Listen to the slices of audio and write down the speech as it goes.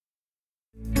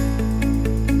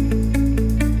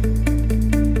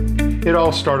It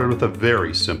all started with a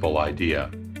very simple idea.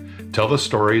 Tell the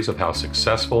stories of how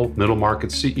successful middle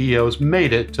market CEOs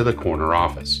made it to the corner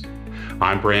office.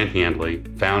 I'm Brant Handley,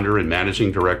 founder and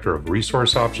managing director of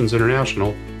Resource Options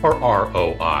International, or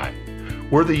ROI.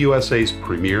 We're the USA's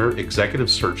premier executive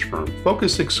search firm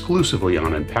focused exclusively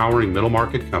on empowering middle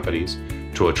market companies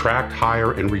to attract,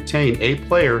 hire, and retain A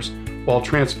players while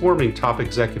transforming top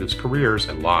executives' careers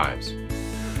and lives.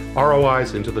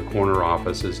 ROI's Into the Corner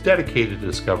office is dedicated to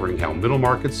discovering how middle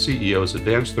market CEOs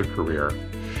advance their career,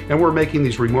 and we're making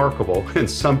these remarkable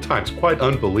and sometimes quite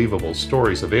unbelievable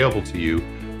stories available to you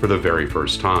for the very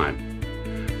first time.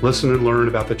 Listen and learn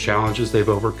about the challenges they've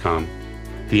overcome,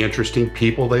 the interesting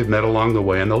people they've met along the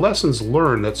way, and the lessons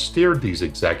learned that steered these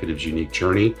executives' unique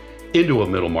journey into a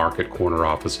middle market corner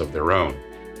office of their own.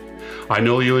 I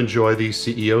know you enjoy these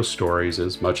CEO stories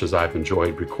as much as I've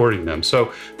enjoyed recording them.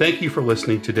 So thank you for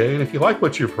listening today. And if you like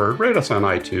what you've heard, rate us on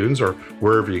iTunes or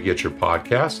wherever you get your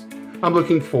podcasts. I'm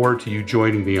looking forward to you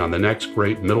joining me on the next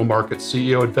great middle market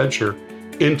CEO adventure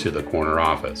into the corner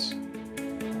office.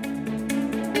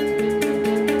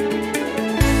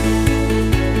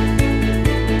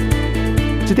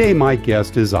 Today, my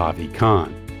guest is Avi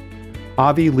Khan.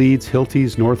 Avi leads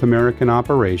Hilti's North American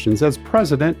operations as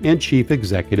President and Chief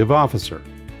Executive Officer.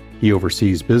 He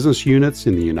oversees business units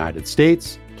in the United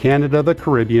States, Canada, the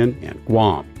Caribbean, and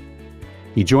Guam.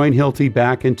 He joined Hilti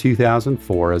back in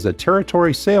 2004 as a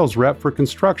territory sales rep for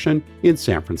construction in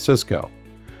San Francisco.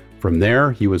 From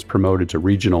there, he was promoted to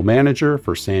regional manager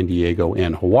for San Diego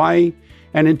and Hawaii,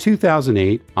 and in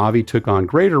 2008, Avi took on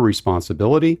greater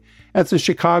responsibility as the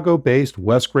Chicago-based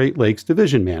West Great Lakes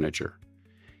Division Manager.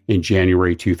 In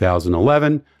January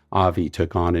 2011, Avi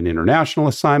took on an international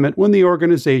assignment when the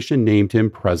organization named him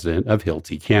president of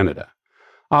Hilti Canada.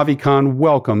 Avi Khan,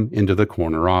 welcome into the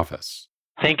corner office.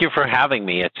 Thank you for having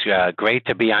me. It's great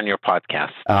to be on your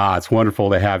podcast. It's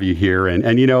wonderful to have you here.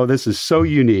 And you know, this is so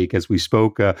unique. As we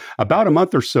spoke about a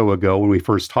month or so ago when we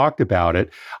first talked about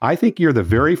it, I think you're the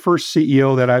very first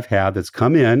CEO that I've had that's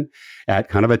come in at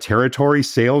kind of a territory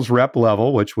sales rep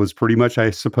level, which was pretty much, I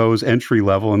suppose, entry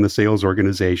level in the sales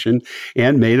organization,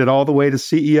 and made it all the way to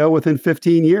CEO within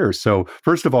 15 years. So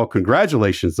first of all,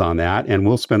 congratulations on that. And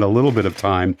we'll spend a little bit of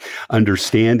time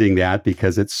understanding that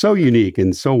because it's so unique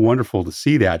and so wonderful to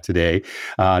see that today.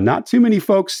 Not too many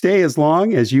folks stay as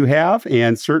long as you have,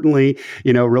 and certainly,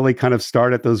 you know, really kind of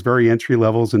start at those very entry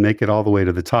levels and make it all the way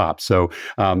to the top. So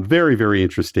very, very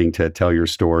interesting to tell your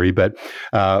story,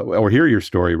 or hear your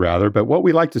story rather. But what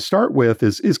we like to start with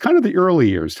is kind of the early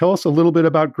years. Tell us a little bit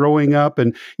about growing up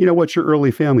and, you know, what your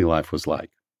early family life was like.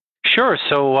 Sure.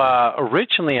 So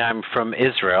originally I'm from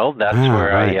Israel. That's where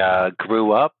right. I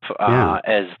grew up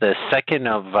as the second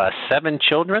of 7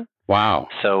 children. Wow.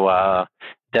 So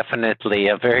definitely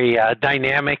a very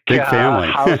dynamic big family.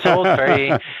 household,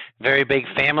 very, very big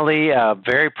family.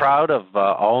 Very proud of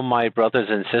all my brothers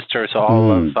and sisters.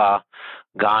 All have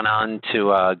gone on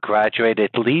to graduate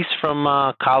at least from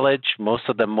college, most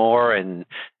of them more, and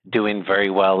doing very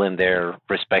well in their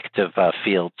respective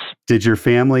fields. Did your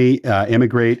family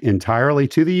immigrate entirely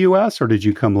to the U.S., or did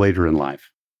you come later in life?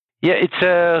 Yeah, it's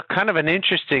a kind of an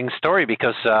interesting story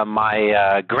because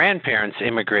my grandparents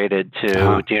immigrated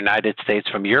to the United States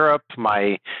from Europe.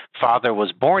 My father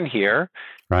was born here.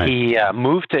 Right. He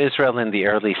moved to Israel in the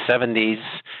early 70s.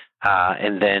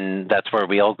 And then that's where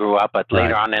we all grew up. But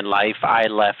later on in life, I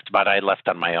left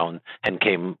on my own and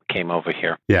came over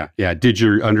here. Yeah. Did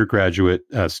your undergraduate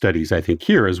studies, I think,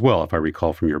 here as well, if I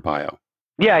recall from your bio?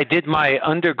 Yeah, I did my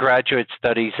undergraduate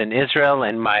studies in Israel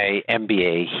and my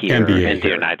MBA here in the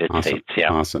United States. Yeah.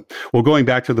 Awesome. Well, going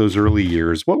back to those early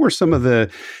years, what were some of the,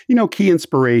 you know, key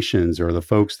inspirations or the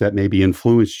folks that maybe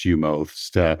influenced you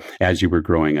most as you were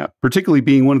growing up, particularly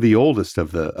being one of the oldest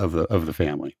of the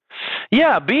family?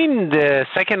 Yeah, being the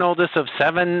second oldest of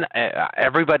 7,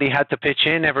 everybody had to pitch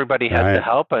in. Everybody had to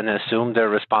help and assume their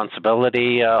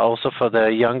responsibility also for the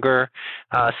younger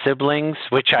siblings,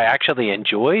 which I actually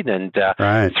enjoyed. And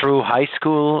through high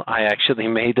school, I actually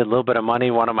made a little bit of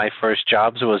money. One of my first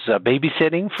jobs was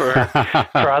babysitting for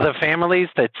other families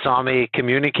that saw me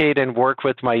communicate and work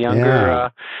with my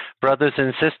younger brothers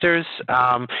and sisters.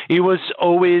 It was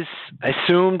always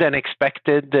assumed and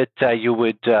expected that you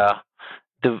would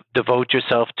devote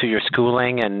yourself to your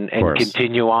schooling and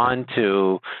continue on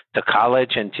to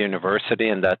college and to university.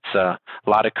 And that's a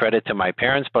lot of credit to my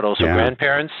parents, but also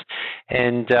grandparents.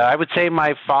 And I would say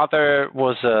my father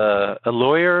was a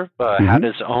lawyer, had Hmm.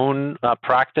 his own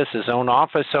practice, his own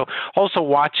office. So also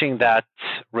watching that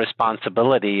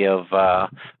responsibility of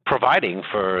providing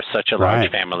for such a large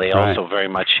Right, family right. also very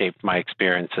much shaped my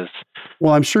experiences.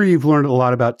 Well, I'm sure you've learned a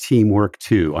lot about teamwork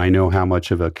too. I know how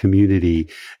much of a community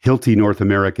Hilti North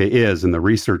America is in the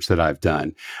research that I've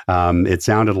done. It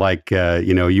sounded like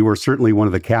you were certainly one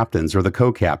of the captains or the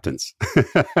co-captains.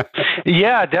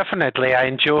 Yeah, definitely. I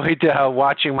enjoyed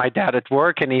watching my dad at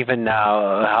work and even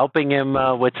helping him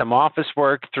with some office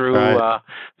work Right,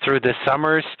 through the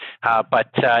summers. But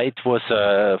it was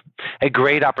a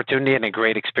great opportunity and a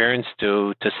great experience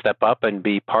to step up and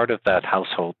be part of that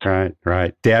household. right,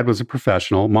 right. Dad was a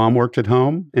professional. Mom worked at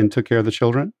home and took care of the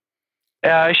children.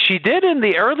 She did in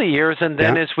the early years, and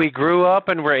then Yeah, as we grew up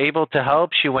and were able to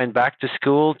help, she went back to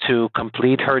school to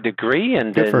complete her degree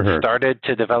and good for then her. started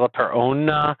to develop her own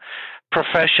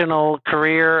professional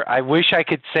career. I wish I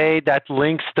could say that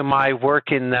links to my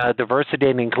work in diversity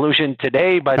and inclusion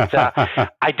today, but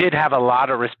I did have a lot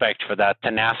of respect for that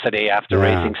tenacity after Yeah.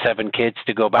 raising 7 kids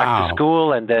to go back to Wow.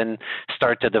 school and then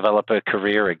start to develop a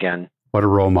career again. What a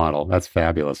role model. That's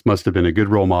fabulous. Must have been a good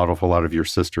role model for a lot of your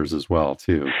sisters as well,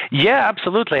 too. Yeah,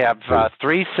 absolutely. I have Yeah.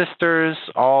 3 sisters,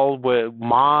 all with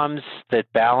moms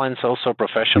that balance also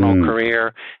professional Mm.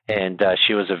 career, and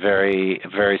she was a very,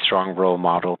 very strong role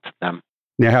model to them.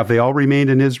 Now, have they all remained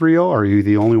in Israel? Are you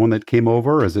the only one that came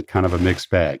over? Or is it kind of a mixed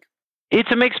bag? It's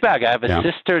a mixed bag. I have a Yeah.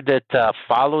 sister that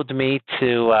followed me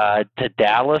to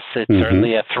Dallas. It's Hmm.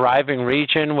 certainly a thriving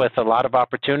region with a lot of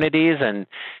opportunities, and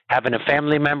having a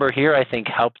family member here, I think,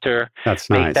 helped her That's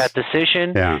make that nice.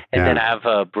 decision. Yeah. And then Yeah. I have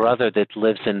a brother that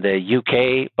lives in the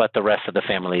UK, but the rest of the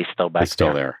family is still back It's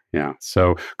still there. there. Yeah.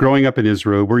 So, growing up in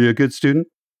Israel, were you a good student?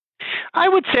 I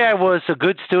would say I was a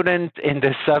good student in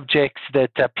the subjects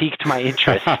that piqued my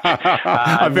interest. A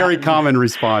Not, very common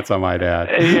response, I might add.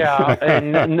 yeah,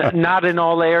 and not in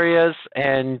all areas.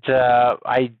 And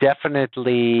I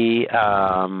definitely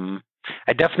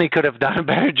could have done a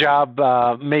better job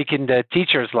making the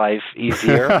teacher's life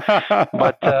easier.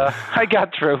 But I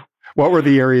got through. What were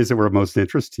the areas that were of most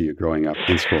interest to you growing up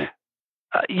in school?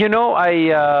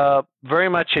 I very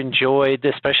much enjoyed,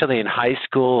 especially in high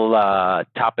school,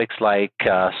 topics like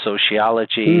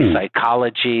sociology, Hmm.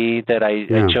 psychology that I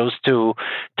Yeah. chose to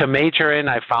major in.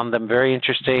 I found them very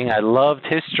interesting. I loved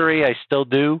history. I still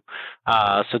do.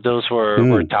 So those were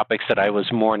Hmm. topics that I was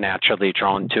more naturally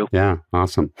drawn to. Yeah,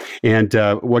 awesome. And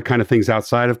what kind of things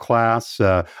outside of class,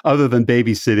 other than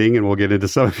babysitting, and we'll get into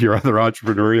some of your other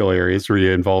entrepreneurial areas, were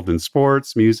you involved in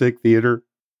sports, music, theater?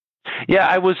 Yeah,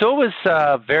 I was always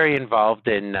very involved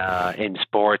in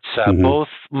sports. Hmm. Both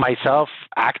myself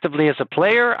actively as a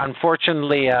player,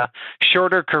 unfortunately, a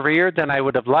shorter career than I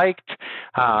would have liked,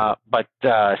 but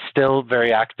still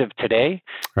very active today.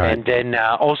 Right. And then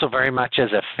also very much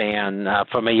as a fan.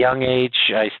 From a young age,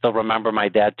 I still remember my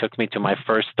dad took me to my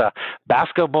first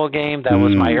basketball game. That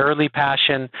was my Mm, early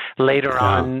passion. Later yeah.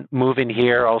 on, moving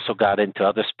here, also got into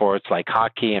other sports like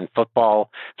hockey and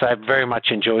football. So I very much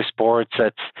enjoy sports.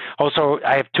 That's also,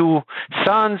 I have 2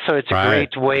 sons, so it's a Right.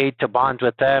 great way to bond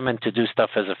with them and to do stuff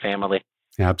as a family.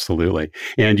 Absolutely.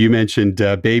 And you mentioned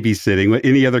babysitting.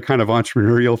 Any other kind of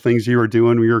entrepreneurial things you were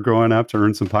doing when you were growing up to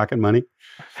earn some pocket money?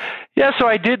 Yeah, so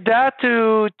I did that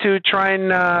to try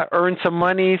and earn some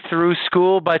money through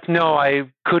school, but no, I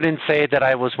couldn't say that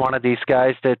I was one of these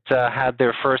guys that had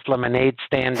their first lemonade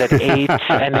stand at 8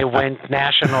 and it went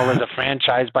national as a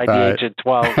franchise by the Right. age of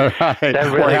 12. Right. That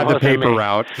Or really had the wasn't paper me.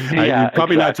 route. Yeah,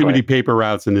 Probably not too many exactly. paper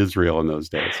routes in Israel in those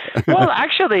days. Well,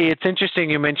 actually, it's interesting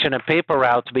you mention a paper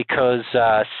route because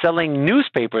selling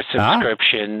newspaper Ah,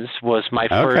 subscriptions was my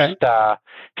first okay.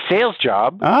 sales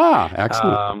job. Ah,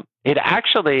 excellent. It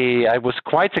actually, I was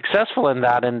quite successful in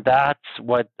that, and that's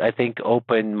what I think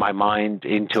opened my mind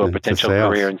into a To potential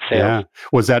career sales. in sales. Yeah.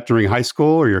 Was that during high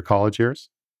school or your college years?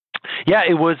 Yeah,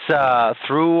 it was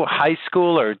through high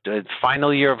school or the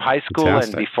final year of high school, and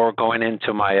Fantastic. before going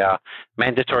into my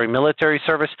mandatory military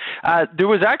service. There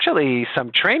was actually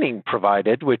some training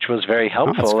provided, which was very Oh,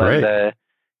 that's helpful. And great. the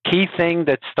key thing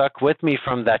that stuck with me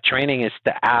from that training is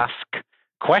to ask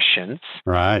questions.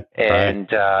 Right. Right. And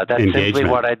that's simply Engagement.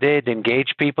 what I did: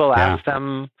 engage people, Yeah. ask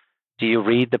them do you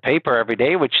read the paper every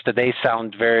day, which today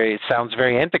sounds very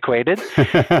antiquated,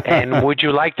 and would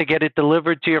you like to get it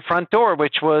delivered to your front door,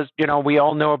 which was, we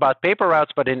all know about paper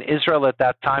routes, but in Israel at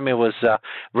that time it was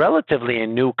relatively a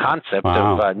new concept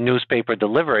of newspaper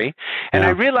delivery. And I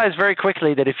realized very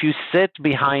quickly that if you sit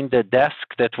behind the desk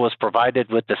that was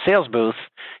provided with the sales booth,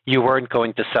 you weren't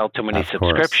going to sell too many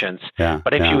subscriptions.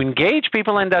 But if you engage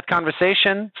people in that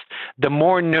conversation, the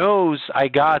more no's I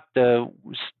got, the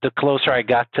closer I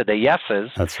got to the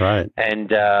yeses. That's right. And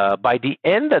by the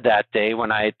end of that day,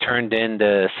 when I turned in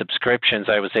the subscriptions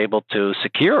I was able to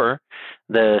secure,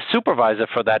 the supervisor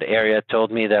for that area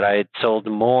told me that I had sold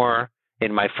more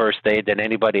in my first day than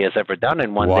anybody has ever done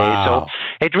in one day. So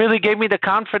it really gave me the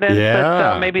confidence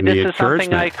that maybe this is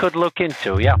something I could look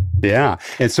into. Yeah.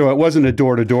 And so it wasn't a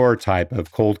door-to-door type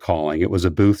of cold calling. It was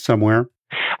a booth somewhere?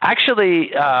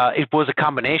 Actually, it was a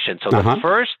combination. So the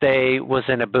first day was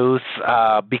in a booth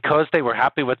because they were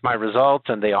happy with my results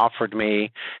and they offered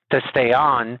me to stay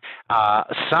on.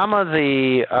 Some of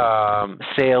the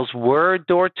sales were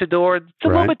door-to-door. It's a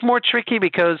little bit more tricky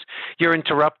because you're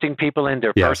interrupting people in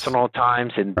their personal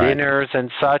times and dinners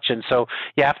and such. And so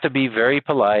you have to be very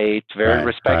polite, very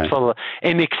respectful,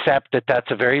 and accept that that's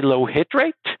a very low hit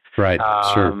rate.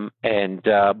 Sure. And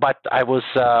but I was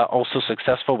also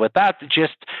successful with that.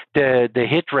 Just the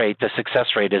hit rate, the success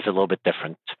rate is a little bit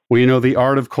different. Well, the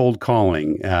art of cold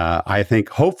calling, I think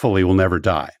hopefully will never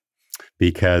die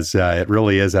because it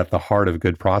really is at the heart of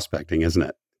good prospecting, isn't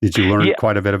it? Did you learn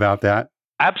quite a bit about that?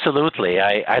 Absolutely.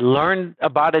 I learned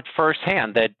about it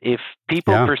firsthand, that if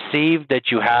people perceived that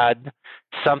you had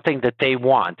something that they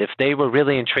want, if they were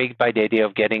really intrigued by the idea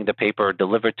of getting the paper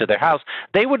delivered to their house,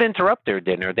 they would interrupt their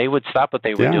dinner. They would stop what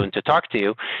they were doing to talk to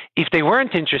you. If they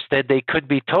weren't interested, they could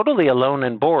be totally alone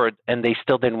and bored, and they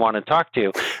still didn't want to talk to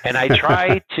you. And I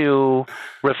try to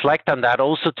reflect on that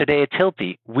also today at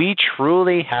Hilti. We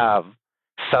truly have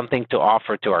something to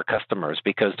offer to our customers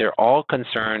because they're all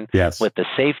concerned with the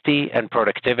safety and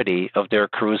productivity of their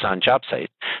crews on job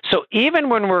sites. So even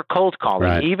when we're cold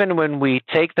calling, even when we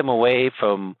take them away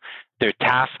from their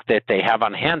task that they have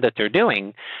on hand that they're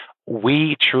doing,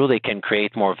 we truly can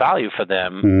create more value for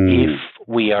them if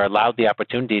we are allowed the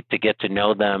opportunity to get to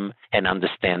know them and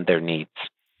understand their needs.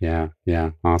 Yeah.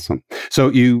 Awesome. So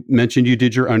you mentioned you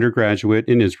did your undergraduate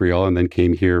in Israel and then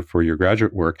came here for your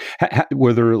graduate work.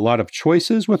 Were there a lot of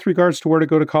choices with regards to where to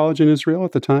go to college in Israel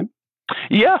at the time?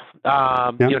 Yeah.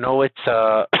 It's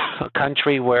a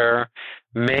country where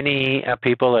many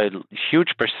people, a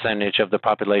huge percentage of the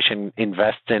population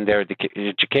invests in their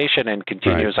education and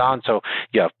continues on. So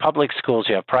you have public schools,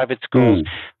 you have private schools.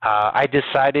 I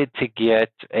decided to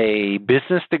get a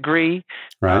business degree,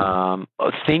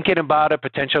 thinking about a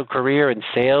potential career in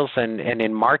sales and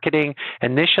in marketing.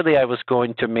 Initially, I was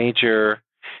going to major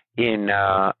in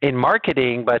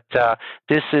marketing, but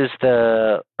this is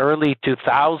the early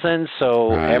 2000s,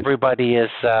 so everybody is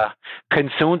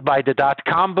consumed by the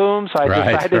dot-com boom. So I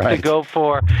decided to go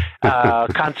for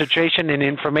concentration in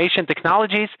information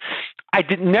technologies. I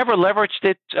never leveraged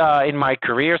it in my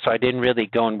career, so I didn't really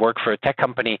go and work for a tech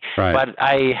company. But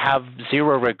I have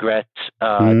zero regret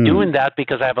doing that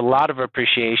because I have a lot of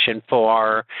appreciation for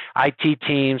our IT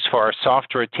teams, for our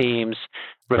software teams,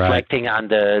 reflecting on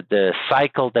the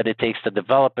cycle that it takes to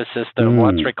develop a system,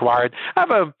 what's required. I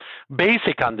have a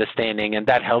basic understanding, and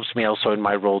that helps me also in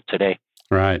my role today.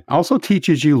 Right. Also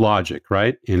teaches you logic,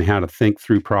 right? And how to think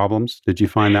through problems. Did you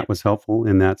find that was helpful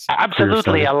in that?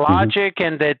 Absolutely. A logic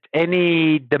and that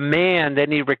any demand,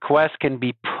 any request can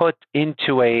be put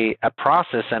into a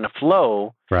process and a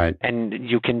flow. And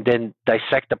you can then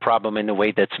dissect the problem in a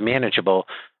way that's manageable.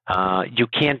 You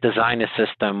can't design a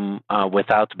system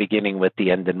without beginning with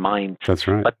the end in mind. That's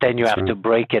right. But then you have to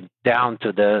break it down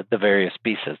to the various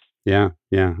pieces. Yeah.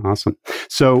 Awesome.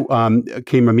 So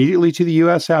came immediately to the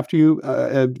U.S. after you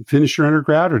finished your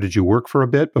undergrad, or did you work for a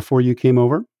bit before you came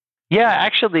over? Yeah,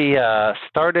 actually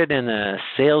started in a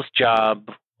sales job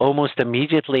almost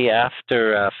immediately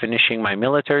after finishing my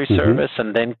military service,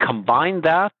 and then combined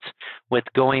that with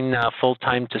going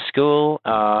full-time to school.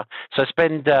 So I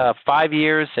spent 5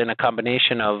 years in a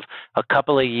combination of a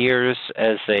couple of years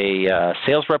as a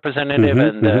sales representative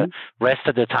and the rest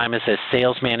of the time as a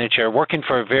sales manager, working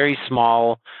for a very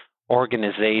small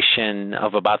organization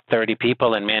of about 30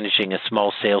 people and managing a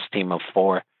small sales team of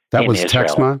 4. That was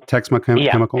Texma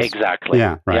Chemicals? Exactly.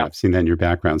 Yeah, right. I've seen that in your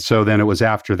background. So then it was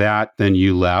after that, then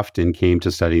you left and came to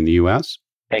study in the U.S.?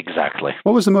 Exactly.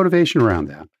 What was the motivation around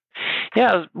that?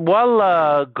 Yeah,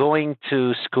 while going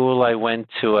to school, I went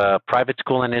to a private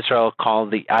school in Israel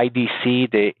called the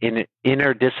IDC, the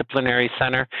Interdisciplinary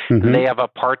Center. Hmm. They have a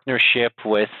partnership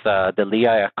with the Lee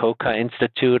Iacocca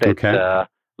Institute at Okay.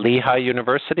 Lehigh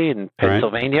University in Right.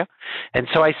 Pennsylvania. And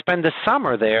so I spent the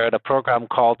summer there at a program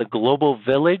called the Global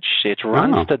Village. It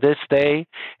runs Oh, to this day.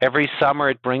 Every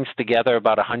summer, it brings together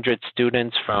about 100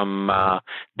 students from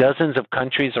dozens of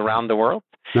countries around the world.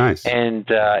 nice. And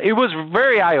it was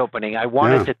very eye-opening. I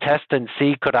wanted Yeah. to test and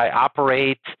see could I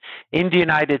operate in the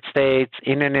United States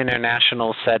in an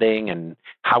international setting, and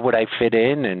how would I fit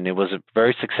in. And it was a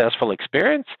very successful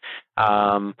experience.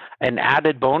 An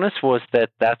added bonus was that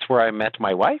that's where I met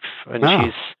my wife, and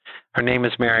Oh, her name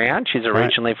is Marianne. She's right.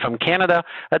 originally from Canada.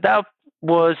 That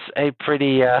was a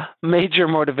pretty major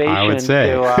I would motivation say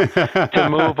to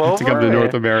move to come to over.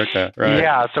 North America, right?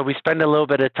 Yeah, so we spent a little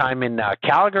bit of time in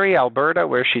Calgary, Alberta,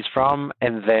 where she's from,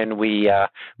 and then we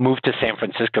moved to San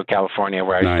Francisco, California,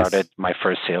 where I Nice. started my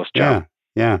first sales job. Yeah.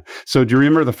 Yeah. So do you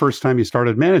remember the first time you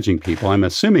started managing people? I'm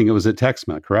assuming it was at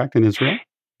Texma, correct, in Israel?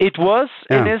 It was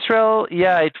in Yeah. Israel.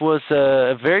 Yeah, it was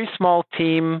a very small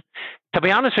team. To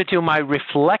be honest with you, my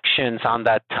reflections on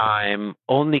that time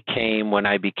only came when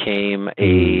I became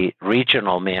Mm, a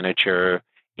regional manager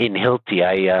in Hilti.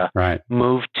 I right.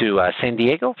 moved to San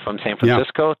Diego from San Yeah.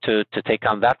 Francisco to take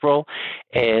on that role,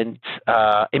 and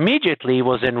immediately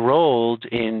was enrolled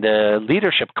in the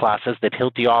leadership classes that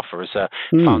Hilti offers.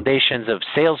 Mm, Foundations of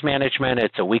Sales Management.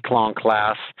 It's a week-long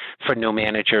class for new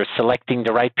managers, selecting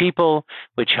the right people,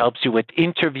 which helps you with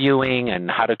interviewing and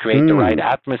how to create the right mm,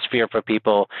 atmosphere for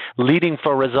people. Leading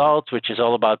for Results, which is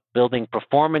all about building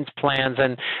performance plans,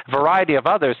 and a variety of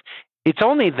others. It's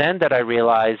only then that I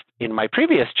realized in my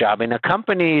previous job, in a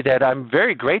company that I'm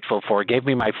very grateful for, gave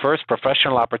me my first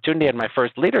professional opportunity and my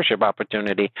first leadership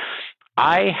opportunity,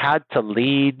 I had to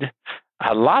lead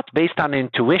a lot based on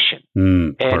intuition.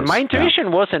 of And my course. Yeah.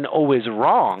 intuition wasn't always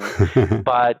wrong,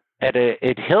 but at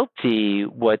Hilti,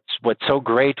 what's so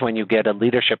great when you get a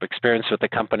leadership experience with a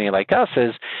company like us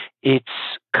is it's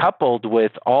coupled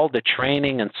with all the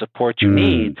training and support you Mm,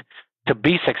 need to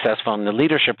be successful in the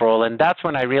leadership role. And that's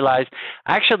when I realized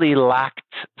I actually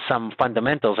lacked some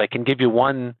fundamentals. I can give you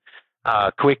one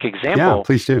quick yeah, example.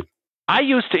 please do. I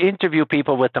used to interview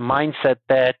people with the mindset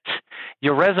that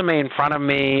your resume in front of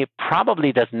me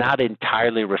probably does not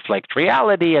entirely reflect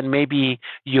reality, and maybe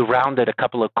you rounded a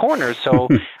couple of corners. So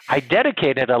I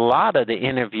dedicated a lot of the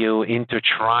interview into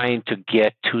trying to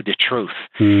get to the truth.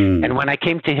 Mm, And when I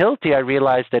came to Hilti, I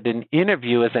realized that an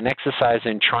interview is an exercise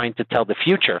in trying to tell the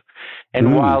future. And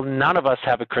mm, while none of us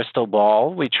have a crystal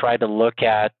ball, we try to look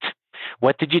at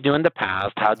what did you do in the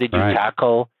past? How did you right.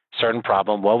 tackle certain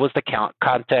problem? What was the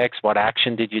context? What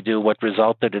action did you do? What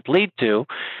result did it lead to?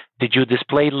 Did you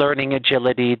display learning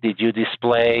agility? Did you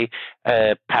display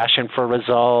passion for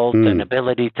result and Mm,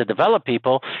 ability to develop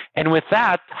people? And with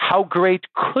that, how great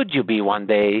could you be one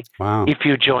day wow. if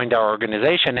you joined our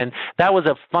organization? And that was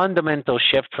a fundamental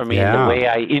shift for me in the Yeah. way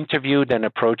I interviewed and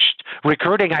approached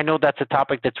recruiting. I know that's a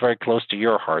topic that's very close to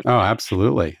your heart. Oh,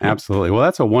 absolutely. Absolutely. Well,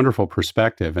 that's a wonderful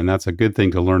perspective, and that's a good thing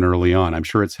to learn early on. I'm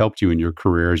sure it's helped you in your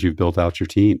career as you've built out your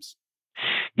teams.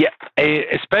 Yeah,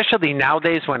 especially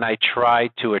nowadays when I try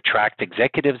to attract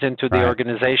executives into the Right.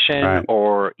 organization Right.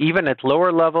 or even at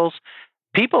lower levels,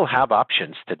 people have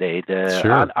options today. The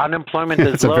Sure. unemployment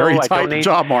is It's a low. very tight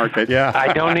job market. I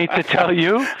Yeah. don't need to tell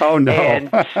you. Oh, no. And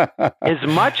as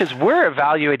much as we're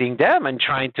evaluating them and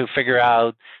trying to figure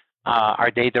out are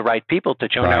they the right people to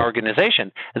join our Right.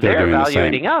 organization, They're they're doing the same.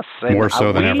 evaluating us, and More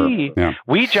so than ever. Yeah.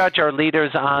 we judge our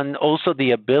leaders on also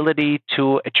the ability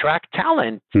to attract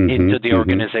talent Hmm. into the Hmm.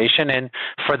 organization, and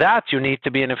for that you need to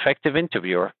be an effective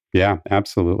interviewer. Yeah,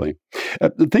 absolutely.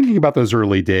 Thinking about those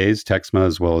early days, Texma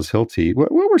as well as Hilti, what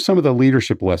were some of the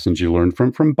leadership lessons you learned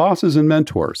from bosses and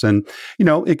mentors? And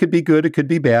it could be good, it could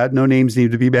be bad. No names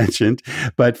need to be mentioned,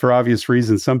 but for obvious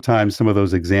reasons, sometimes some of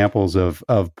those examples of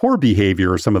poor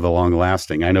behavior are some of the long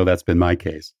lasting. I know that's been my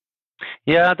case.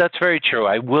 Yeah, that's very true.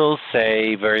 I will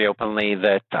say very openly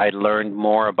that I learned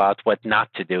more about what not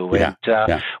to do. Yeah, And yeah,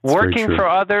 it's very working true. for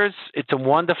others, it's a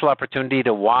wonderful opportunity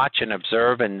to watch and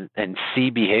observe and see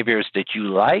behaviors that you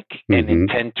like and Hmm.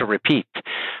 intend to repeat.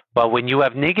 But when you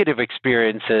have negative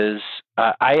experiences,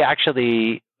 I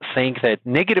actually think that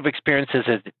negative experiences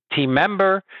as a team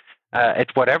member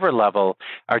at whatever level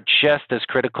are just as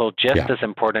critical, just Yeah. as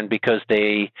important, because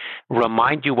they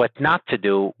remind you what not to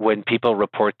do when people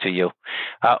report to you.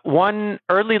 One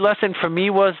early lesson for me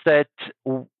was that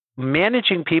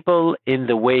managing people in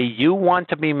the way you want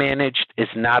to be managed is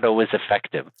not always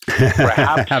effective.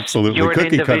 Perhaps absolutely you're an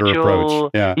cookie cutter individual.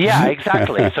 approach. Yeah,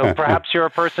 exactly. So perhaps you're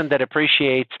a person that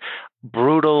appreciates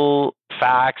brutal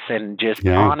facts and just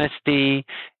honesty.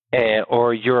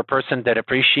 Or you're a person that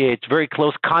appreciates very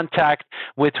close contact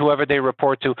with whoever they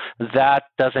report to. That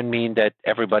doesn't mean that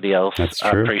everybody else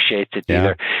appreciates it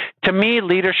either. To me,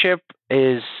 leadership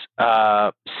is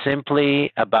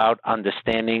simply about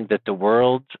understanding that the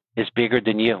world is bigger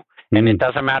than you. And it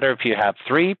doesn't matter if you have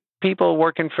 3 people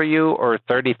working for you or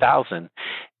 30,000.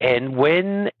 And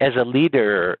when, as a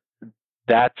leader,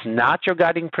 that's not your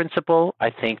guiding principle, I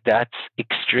think that's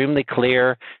extremely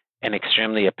clear and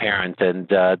extremely apparent. And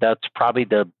that's probably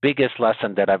the biggest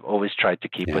lesson that I've always tried to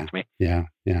keep with me. Yeah,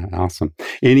 awesome.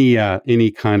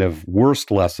 Any kind of worst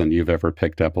lesson you've ever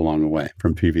picked up along the way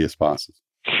from previous bosses?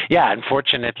 Yeah,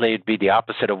 unfortunately, it'd be the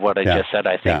opposite of what I just said.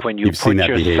 I think when you put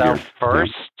yourself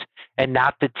first and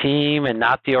not the team and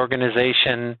not the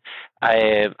organization,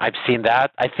 I've seen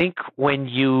that. I think when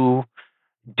you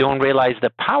don't realize the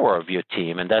power of your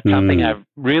team, and that's something I've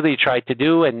really tried to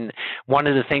do. And one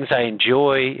of the things I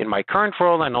enjoy in my current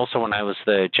role, and also when I was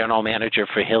the general manager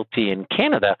for Hilti in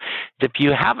Canada, is if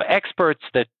you have experts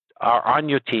that are on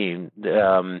your team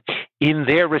in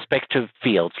their respective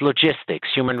fields, logistics,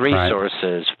 human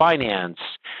resources, finance,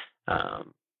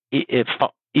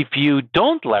 if you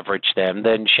don't leverage them,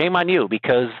 then shame on you,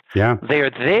 because they're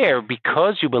there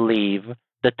because you believe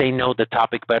that they know the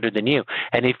topic better than you.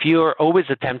 And if you're always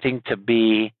attempting to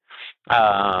be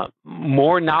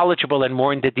more knowledgeable and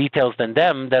more into details than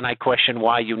them, then I question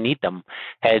why you need them.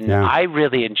 And I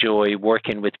really enjoy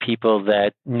working with people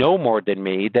that know more than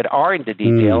me, that are into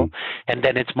detail, and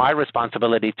then it's my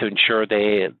responsibility to ensure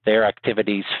their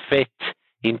activities fit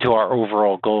into our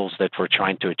overall goals that we're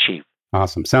trying to achieve.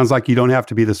 Awesome. Sounds like you don't have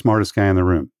to be the smartest guy in the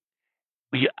room.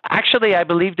 Actually, I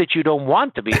believe that you don't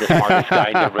want to be the smartest guy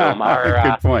in the room.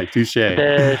 Good point. Touché.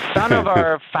 The son of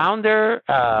our founder,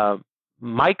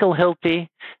 Michael Hilti,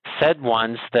 said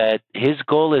once that his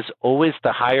goal is always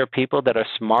to hire people that are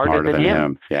smarter than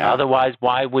him. Yeah. Otherwise,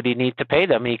 why would he need to pay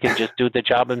them? He can just do the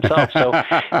job himself. So,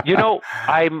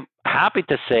 I'm happy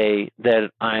to say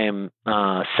that I'm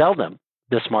seldom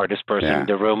the smartest person in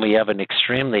the room. We have an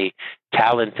extremely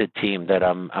talented team that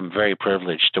I'm very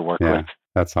privileged to work with.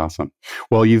 That's awesome.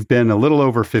 Well, you've been a little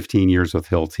over 15 years with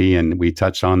Hilti, and we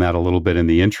touched on that a little bit in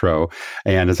the intro.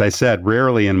 And as I said,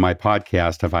 rarely in my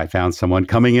podcast have I found someone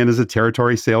coming in as a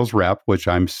territory sales rep, which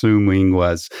I'm assuming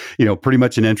was, pretty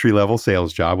much an entry-level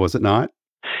sales job, was it not?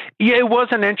 Yeah, it was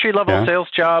an entry-level sales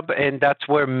job, and that's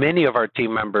where many of our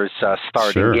team members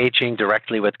start engaging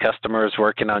directly with customers,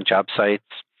 working on job sites.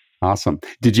 Awesome.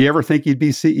 Did you ever think you'd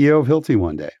be CEO of Hilti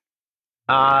one day?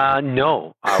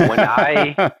 No. When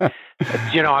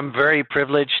I'm very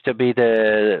privileged to be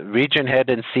the region head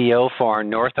and CEO for our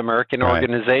North American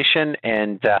organization.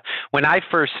 And when I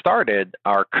first started,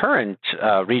 our current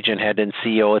region head and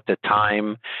CEO at the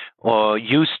time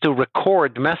used to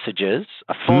record messages,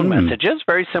 phone messages,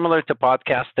 very similar to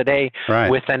podcast today,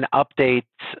 with an update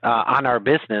on our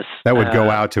business. That would go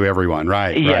out to everyone,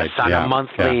 right? Yes, on a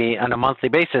monthly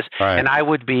basis. Right. And I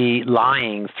would be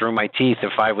lying through my teeth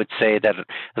if I would say that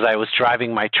as I was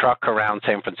driving my truck around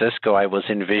San Francisco, I was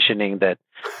envisioning that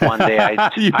one day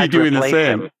You'd be doing the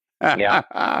same. Him.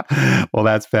 Yeah. Well,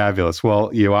 that's fabulous.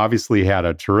 Well, you obviously had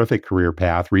a terrific career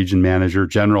path, division manager,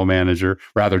 general manager.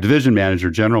 Were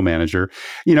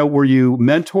you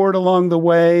mentored along the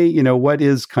way? What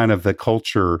is kind of the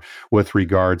culture with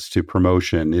regards to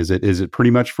promotion? Is it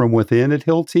pretty much from within at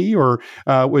Hilti, or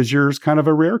was yours kind of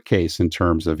a rare case in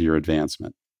terms of your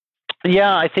advancement?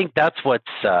 Yeah, I think that's what's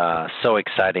so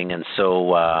exciting and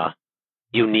so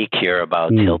unique here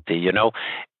about Hilti.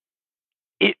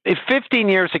 If 15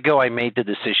 years ago I made the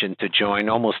decision to join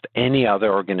almost any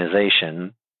other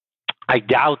organization, I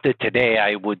doubt that today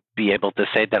I would be able to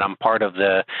say that I'm part of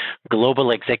the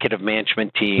global executive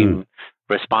management team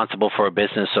responsible for a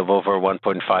business of over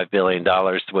 $1.5 billion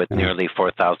with nearly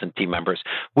 4,000 team members.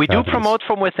 We do promote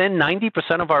from within. 90%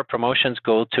 of our promotions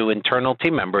go to internal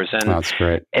team members. And that's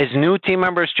great. As new team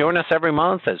members join us every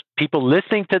month, as people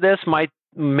listening to this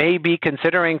may be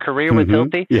considering career with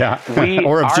Hilti.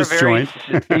 Or have just joined.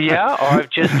 Or have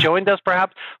just joined us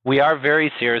perhaps. We are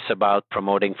very serious about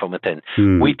promoting from within.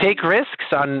 We take risks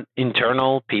on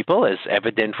internal people, as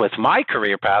evident with my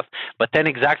career path, but then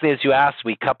exactly as you asked,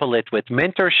 we couple it with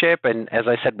mentorship, and as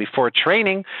I said before,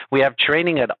 training. We have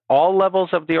training at all levels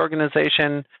of the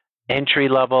organization. Entry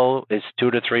level is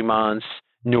 2 to 3 months.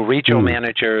 New regional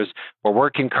managers. We're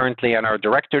working currently on our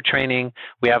director training.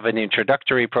 We have an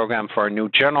introductory program for our new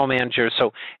general managers.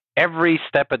 So every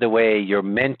step of the way, you're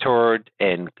mentored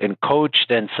and coached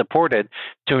and supported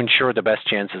to ensure the best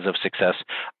chances of success.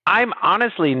 I'm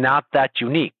honestly not that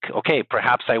unique. Okay,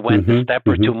 perhaps I went a step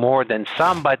or two more than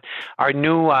some, but our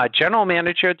new general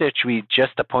manager that we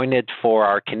just appointed for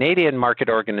our Canadian market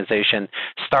organization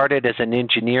started as an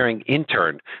engineering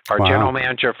intern. Our general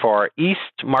manager for our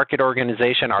East market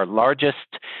organization, our largest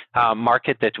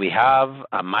market that we have,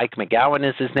 Mike McGowan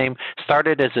is his name,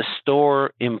 started as a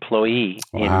store employee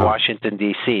in Washington,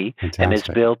 D.C., and has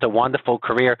built a wonderful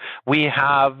career. We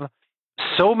have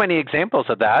so many examples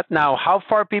of that. Now, how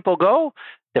far people go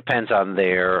depends on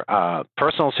their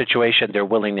personal situation, their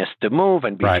willingness to move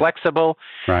and be flexible.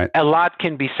 A lot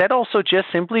can be said also just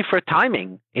simply for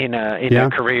timing in a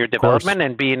career development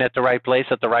and being at the right place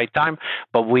at the right time.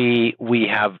 But we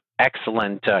have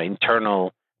excellent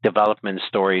internal development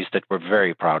stories that we're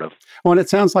very proud of. Well, and it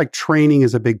sounds like training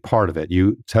is a big part of it.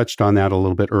 You touched on that a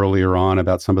little bit earlier on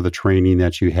about some of the training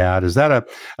that you had. Is that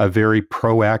a very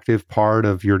proactive part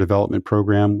of your development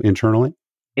program internally?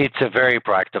 It's a very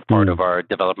proactive part of our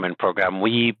development program.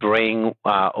 We bring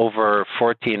over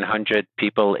 1,400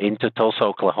 people into Tulsa,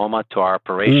 Oklahoma to our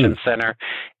operations center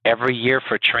every year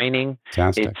for training.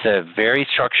 Fantastic. It's a very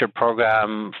structured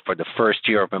program for the first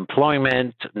year of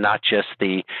employment, not just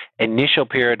the initial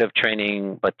period of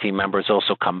training, but team members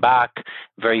also come back,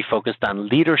 very focused on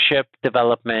leadership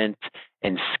development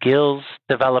and skills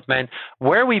development.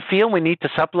 Where we feel we need to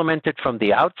supplement it from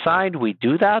the outside, we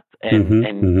do that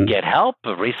and get help.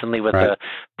 Recently with the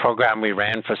program we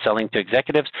ran for selling to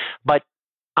executives. But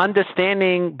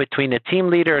understanding between a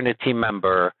team leader and a team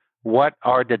member, what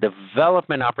are the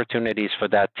development opportunities for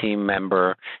that team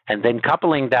member, and then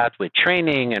coupling that with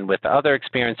training and with other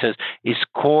experiences is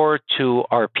core to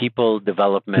our people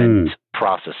development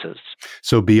processes.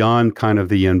 So beyond kind of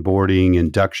the onboarding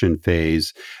induction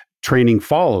phase, training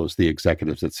follows the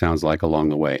executives, it sounds like, along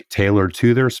the way, tailored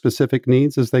to their specific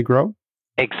needs as they grow?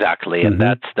 Exactly. And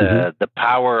that's the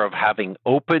power of having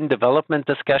open development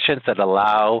discussions that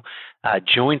allow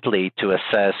jointly to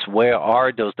assess where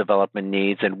are those development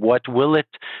needs and what will it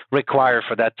require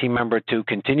for that team member to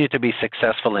continue to be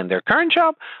successful in their current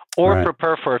job or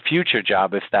prepare for a future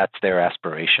job if that's their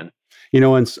aspiration. You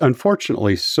know, and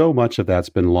unfortunately, so much of that's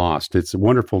been lost. It's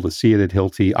wonderful to see it at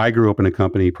Hilti. I grew up in a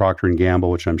company, Procter &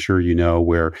 Gamble, which I'm sure you know,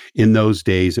 where in those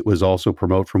days it was also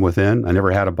promote from within. I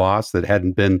never had a boss that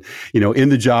hadn't been, in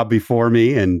the job before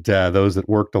me, and those that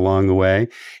worked along the way.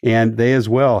 And they as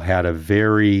well had a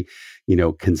very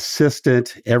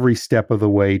consistent, every step of the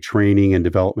way training and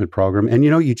development program. And,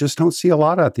 you just don't see a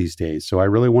lot of that these days. So I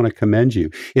really want to commend you.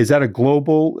 Is that a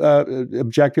global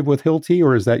objective with Hilti,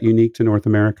 or is that unique to North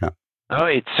America? Oh,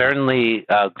 it's certainly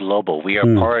global. We are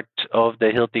part of the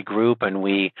Hilti Group, and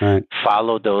we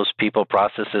follow those people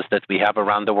processes that we have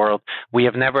around the world. We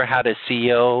have never had a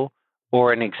CEO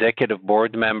or an executive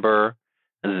board member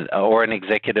or an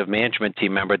executive management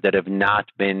team member that have not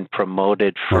been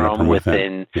promoted from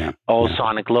within, also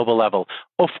on a global level.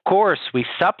 Of course, we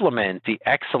supplement the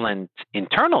excellent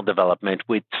internal development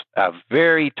with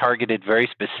very targeted, very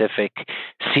specific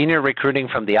senior recruiting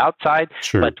from the outside.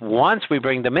 Sure. But once we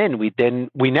bring them in,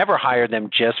 we never hire them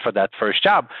just for that first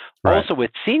job. Also with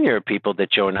senior people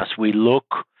that join us, we look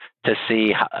to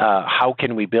see how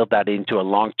can we build that into a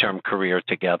long-term career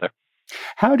together.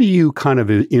 How do you kind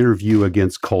of interview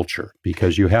against culture?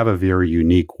 Because you have a very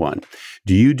unique one.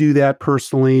 Do you do that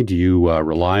personally? Do you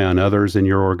rely on others in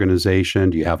your organization?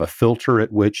 Do you have a filter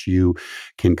at which you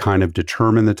can kind of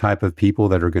determine the type of people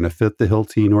that are going to fit the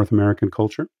Hilti North American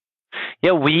culture?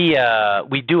 Yeah,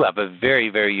 we do have a very,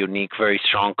 very unique, very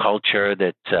strong culture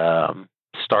that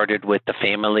started with the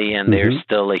family, and they're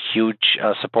still a huge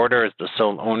supporter. As the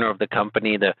sole owner of the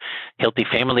company, the Hilti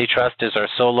Family Trust is our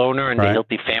sole owner, and the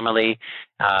Hilti family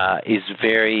is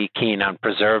very keen on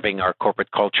preserving our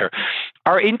corporate culture.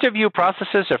 Our interview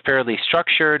processes are fairly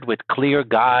structured with clear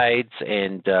guides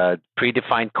and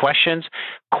predefined questions.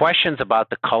 Questions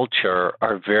about the culture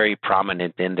are very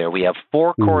prominent in there. We have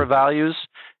 4 core values: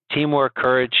 teamwork,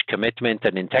 courage, commitment,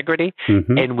 and integrity.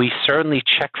 And we certainly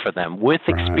check for them with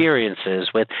experiences,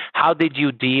 with how did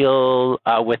you deal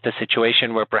with the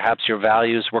situation where perhaps your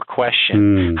values were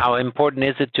questioned? How important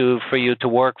is it for you to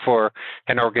work for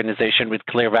an organization with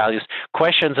clear values?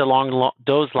 Questions along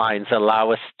those lines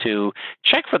allow us to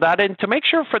check for that and to make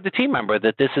sure for the team member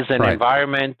that this is an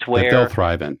environment where that they'll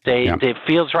thrive in. It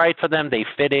feels right for them, they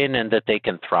fit in, and that they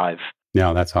can thrive.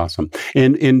 Yeah, that's awesome.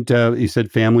 And you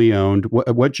said family owned.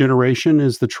 What generation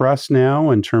is the trust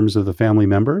now in terms of the family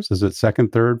members? Is it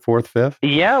second, third, fourth, fifth?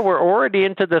 Yeah, we're already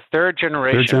into the third Third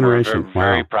generation. We're generation.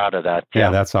 very Wow. proud of that. Yeah,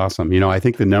 Yeah. that's awesome. I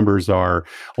think the numbers are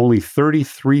only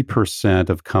 33%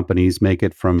 of companies make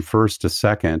it from first to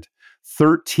second,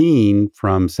 13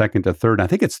 from second to third. I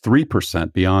think it's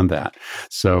 3% beyond that.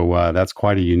 So that's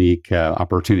quite a unique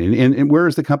opportunity. And where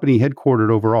is the company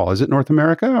headquartered overall? Is it North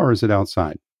America or is it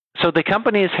outside? So the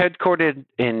company is headquartered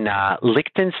in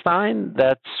Liechtenstein.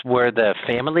 That's where the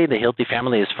Hilti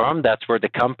family is from. That's where the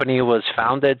company was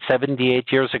founded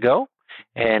 78 years ago.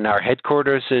 And our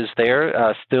headquarters is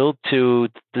there still to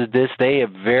this day, a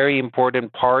very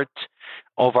important part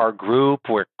of our group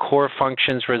where core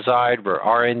functions reside, where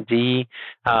R&D,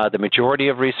 the majority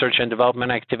of research and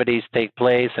development activities take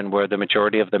place, and where the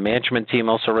majority of the management team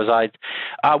also resides.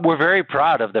 We're very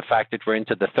proud of the fact that we're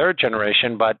into the third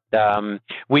generation, but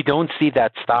we don't see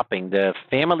that stopping. The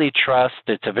family trust,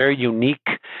 it's a very unique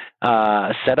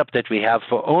setup that we have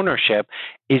for ownership,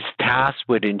 is tasked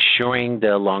with ensuring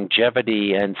the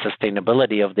longevity and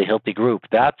sustainability of the Hilti Group.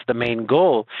 That's the main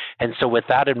goal. And so with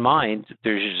that in mind,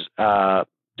 there's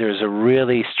a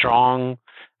really strong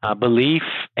belief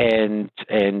and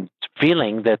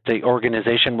feeling that the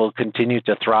organization will continue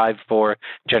to thrive for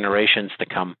generations to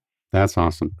come. That's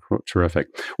awesome. Terrific.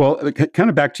 Well, kind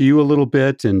of back to you a little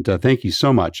bit, and thank you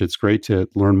so much. It's great to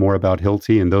learn more about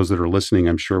Hilti, and those that are listening,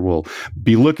 I'm sure will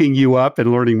be looking you up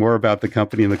and learning more about the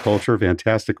company and the culture.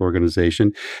 Fantastic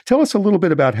organization. Tell us a little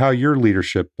bit about how your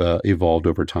leadership evolved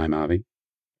over time, Avi.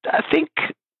 I think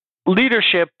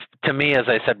leadership, to me, as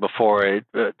I said before,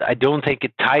 I don't think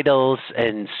titles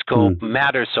and scope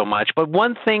matter so much. But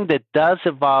one thing that does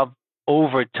evolve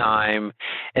over time,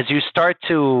 as you start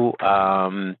to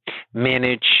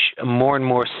manage more and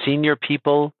more senior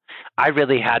people, I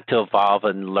really had to evolve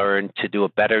and learn to do a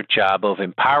better job of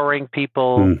empowering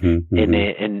people,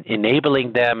 in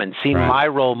enabling them, and seeing my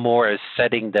role more as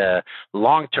setting the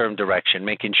long-term direction,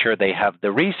 making sure they have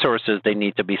the resources they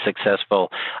need to be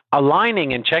successful,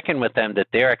 aligning and checking with them that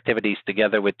their activities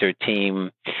together with their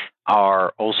team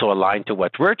are also aligned to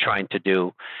what we're trying to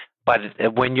do. But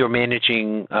when you're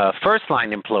managing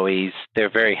first-line employees,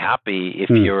 they're very happy if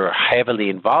you're heavily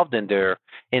involved in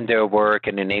their work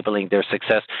and enabling their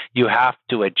success. You have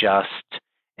to adjust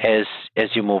as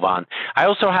you move on. I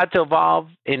also had to evolve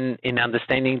in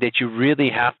understanding that you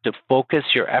really have to focus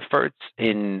your efforts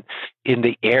in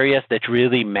the areas that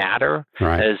really matter.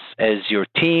 As your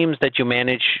teams that you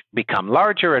manage become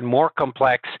larger and more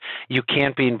complex, you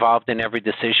can't be involved in every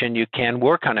decision. You can't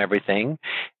work on everything.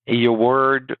 Your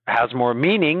word has more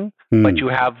meaning, but you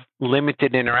have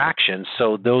limited interactions.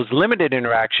 So those limited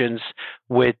interactions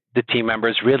with the team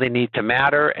members really need to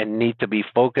matter and need to be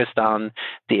focused on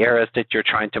the areas that you're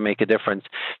trying to make a difference.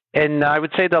 And I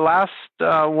would say the last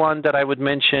one that I would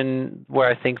mention where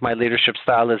I think my leadership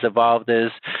style has evolved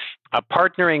is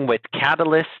partnering with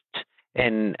Catalyst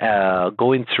and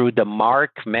going through the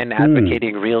MARC, Men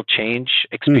Advocating Real Change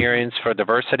experience for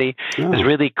diversity, has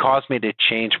really caused me to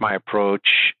change my approach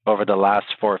over the last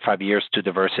 4 or 5 years to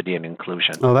diversity and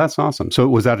inclusion. Oh, that's awesome. So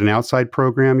was that an outside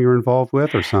program you were involved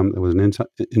with, or it was an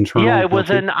internal? Yeah, it was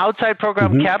an outside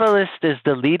program. Catalyst is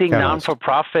the leading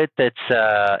non-for-profit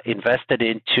that's invested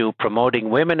into promoting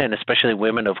women, and especially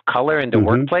women of color, in the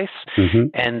workplace.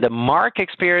 And the MARC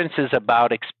experience is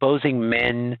about exposing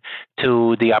men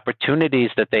to the opportunities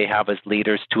that they have as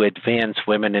leaders to advance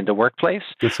women in the workplace.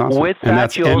 That's awesome. With and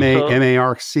that, that's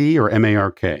MARC or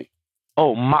MARK?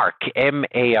 Oh, MARC,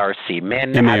 M-A-R-C,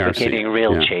 Men Advocating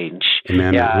Real Change.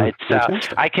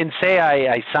 I can say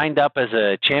I signed up as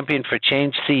a Champion for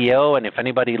Change CEO, and if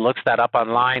anybody looks that up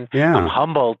online, I'm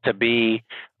humbled to be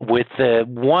with a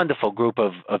wonderful group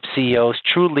of CEOs,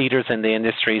 true leaders in the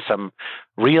industry, some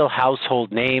real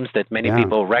household names that many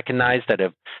people recognize that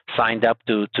have signed up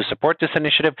to support this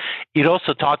initiative. It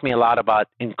also taught me a lot about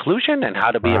inclusion and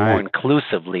how to be a more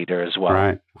inclusive leader as well.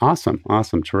 Right.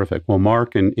 Awesome. Terrific. Well,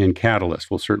 MARC and Catalyst,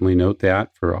 we'll certainly note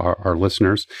that for our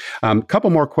listeners. A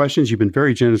couple more questions. You've been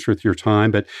very generous with your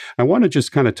time, but I want to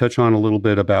just kind of touch on a little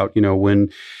bit about,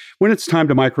 when it's time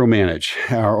to micromanage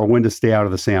or when to stay out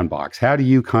of the sandbox. How do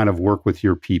you kind of work with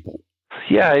your people?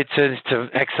 Yeah, it's an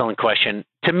excellent question.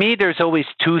 To me, there's always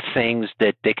two things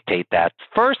that dictate that.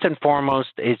 First and foremost,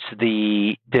 it's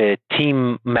the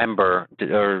team member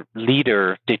or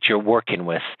leader that you're working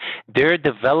with. Their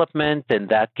development in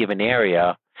that given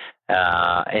area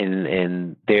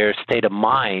and their state of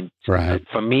mind, right,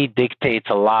 for me, dictates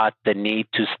a lot the need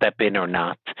to step in or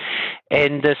not.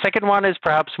 And the second one is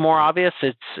perhaps more obvious.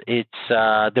 It's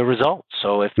the results.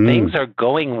 So if things are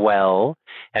going well,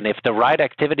 and if the right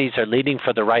activities are leading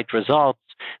for the right results,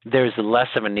 there's less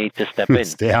of a need to step in.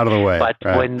 Stay out of the way. But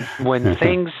right. when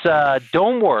things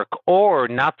don't work or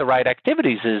not the right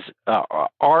activities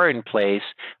are in place,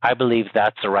 I believe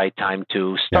that's the right time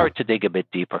to start to dig a bit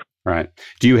deeper. Right.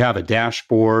 Do you have a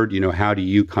dashboard? How do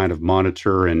you kind of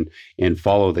monitor and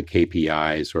follow the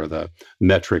KPIs or the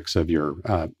metrics of your,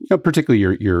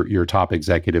 particularly your top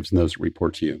executives and those that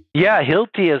report to you? Yeah,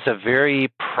 Hilti is a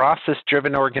very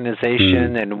process-driven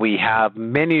organization, and we have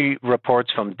many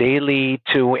reports from daily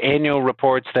to annual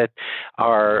reports that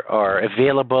are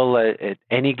available at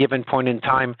any given point in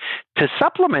time. To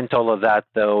supplement all of that,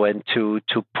 though, and to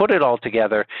put it all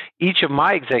together, each of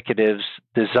my executives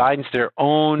designs their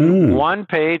own one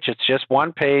page. It's just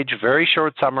one page, very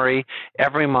short summary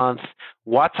every month.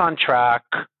 What's on track,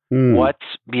 what's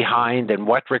behind, and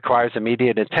what requires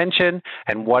immediate attention,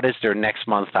 and what is their next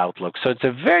month outlook. So it's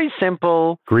a very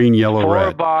simple green, yellow,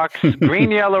 red. 4-box,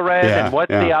 green, yellow, red, and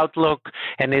what's the outlook.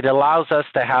 And it allows us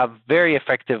to have very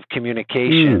effective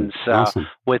communications awesome.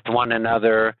 with one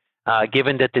another.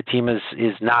 Given that the team is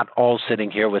not all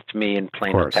sitting here with me in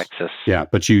Plano, Texas. Yeah,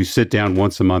 but you sit down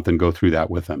once a month and go through that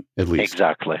with them, at least.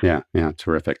 Exactly. Yeah,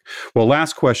 terrific. Well,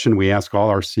 last question we ask all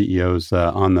our CEOs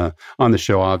on the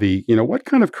show, Avi. What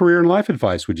kind of career and life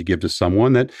advice would you give to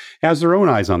someone that has their own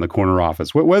eyes on the corner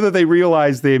office, whether they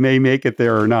realize they may make it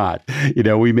there or not?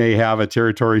 We may have a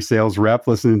territory sales rep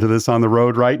listening to this on the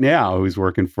road right now who's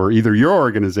working for either your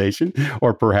organization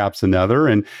or perhaps another.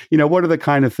 And, what are the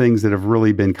kind of things that have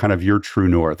really been kind of your true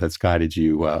north that's guided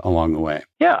you along the way?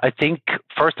 Yeah, I think,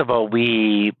 first of all,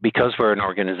 because we're an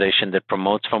organization that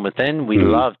promotes from within, we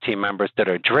love team members that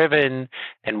are driven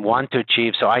and want to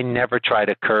achieve. So I never try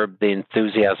to curb the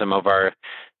enthusiasm of our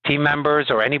team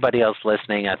members or anybody else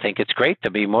listening. I think it's great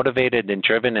to be motivated and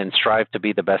driven and strive to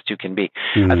be the best you can be.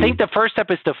 I think the first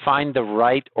step is to find the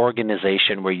right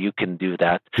organization where you can do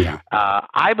that. Yeah.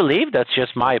 I believe, that's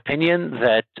just my opinion,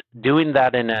 that doing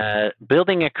that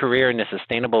building a career in a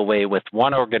sustainable way with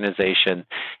one organization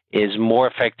is more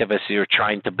effective as you're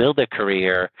trying to build a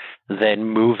career than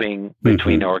moving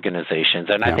between organizations.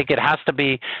 And I think it has to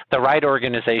be the right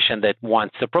organization that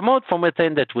wants to promote from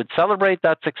within, that would celebrate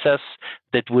that success,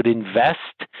 that would invest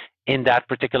in that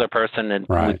particular person and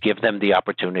would give them the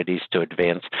opportunities to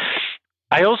advance.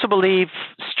 I also believe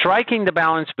striking the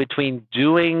balance between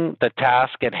doing the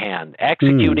task at hand,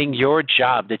 executing your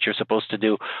job that you're supposed to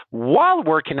do while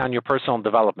working on your personal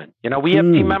development. We have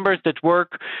team members that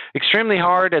work extremely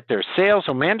hard at their sales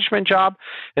or management job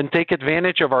and take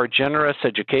advantage of our generous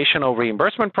educational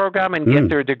reimbursement program and get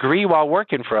their degree while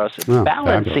working for us.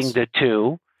 Balancing the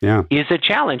two is a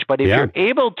challenge, but if you're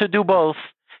able to do both,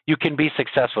 you can be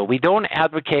successful. We don't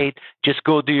advocate just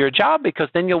go do your job, because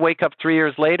then you'll wake up 3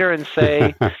 years later and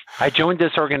say, I joined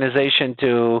this organization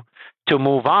to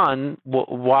move on.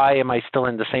 Why am I still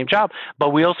in the same job? But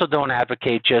we also don't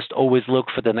advocate just always look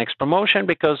for the next promotion,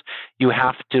 because you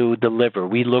have to deliver.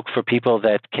 We look for people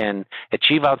that can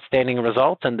achieve outstanding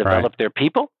results and develop their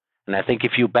people. And I think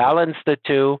if you balance the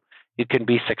two, you can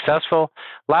be successful.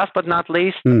 Last but not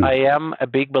least, I am a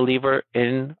big believer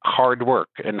in hard work.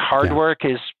 And hard work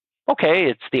is,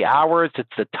 it's the hours,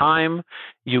 it's the time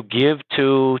you give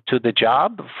to the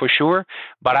job, for sure.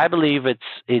 But I believe it's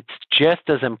just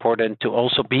as important to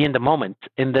also be in the moment.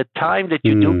 In the time that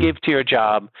you do give to your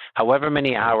job, however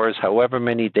many hours, however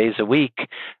many days a week,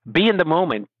 be in the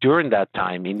moment during that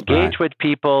time. Engage with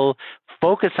people,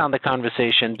 focus on the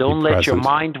conversation. Don't let your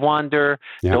mind wander.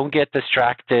 Don't get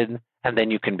distracted, and then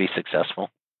you can be successful.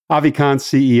 Avi Khan,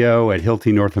 CEO at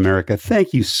Hilti North America,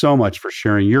 thank you so much for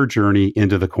sharing your journey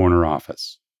into the corner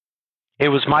office. It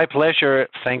was my pleasure.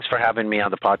 Thanks for having me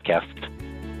on the podcast.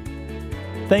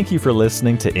 Thank you for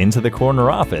listening to Into the Corner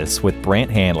Office with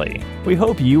Brant Hanley. We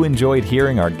hope you enjoyed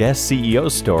hearing our guest CEO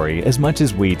story as much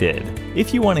as we did.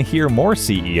 If you want to hear more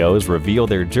CEOs reveal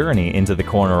their journey into the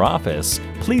corner office,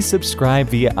 please subscribe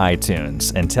via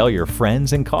iTunes and tell your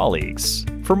friends and colleagues.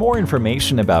 For more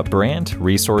information about Brant,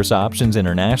 Resource Options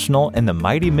International, and the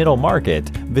mighty middle market,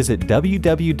 visit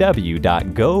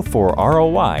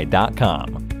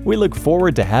www.go4roi.com. We look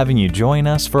forward to having you join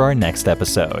us for our next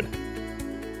episode.